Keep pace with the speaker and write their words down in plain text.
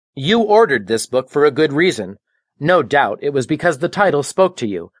You ordered this book for a good reason. No doubt it was because the title spoke to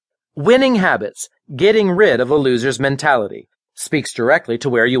you. Winning Habits, Getting Rid of a Loser's Mentality, speaks directly to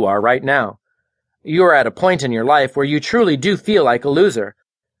where you are right now. You are at a point in your life where you truly do feel like a loser.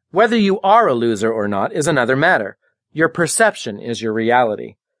 Whether you are a loser or not is another matter. Your perception is your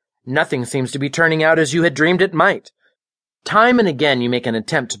reality. Nothing seems to be turning out as you had dreamed it might. Time and again you make an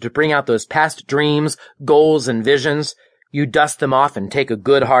attempt to bring out those past dreams, goals, and visions. You dust them off and take a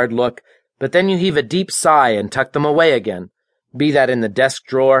good hard look, but then you heave a deep sigh and tuck them away again, be that in the desk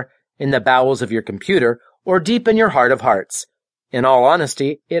drawer, in the bowels of your computer, or deep in your heart of hearts. In all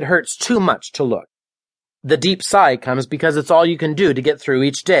honesty, it hurts too much to look. The deep sigh comes because it's all you can do to get through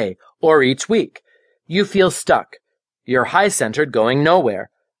each day, or each week. You feel stuck. You're high-centered, going nowhere,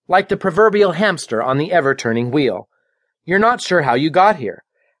 like the proverbial hamster on the ever-turning wheel. You're not sure how you got here.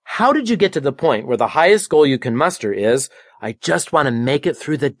 How did you get to the point where the highest goal you can muster is, I just want to make it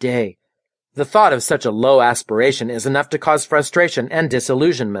through the day? The thought of such a low aspiration is enough to cause frustration and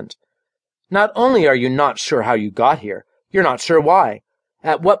disillusionment. Not only are you not sure how you got here, you're not sure why.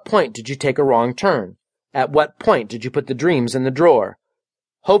 At what point did you take a wrong turn? At what point did you put the dreams in the drawer?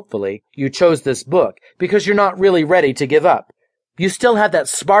 Hopefully, you chose this book because you're not really ready to give up. You still have that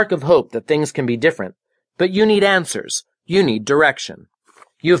spark of hope that things can be different, but you need answers. You need direction.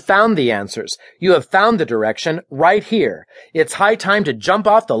 You've found the answers. You have found the direction right here. It's high time to jump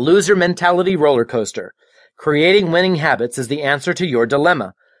off the loser mentality roller coaster. Creating winning habits is the answer to your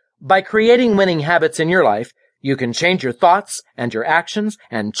dilemma. By creating winning habits in your life, you can change your thoughts and your actions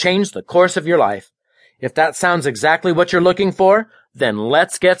and change the course of your life. If that sounds exactly what you're looking for, then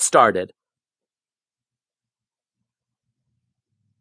let's get started.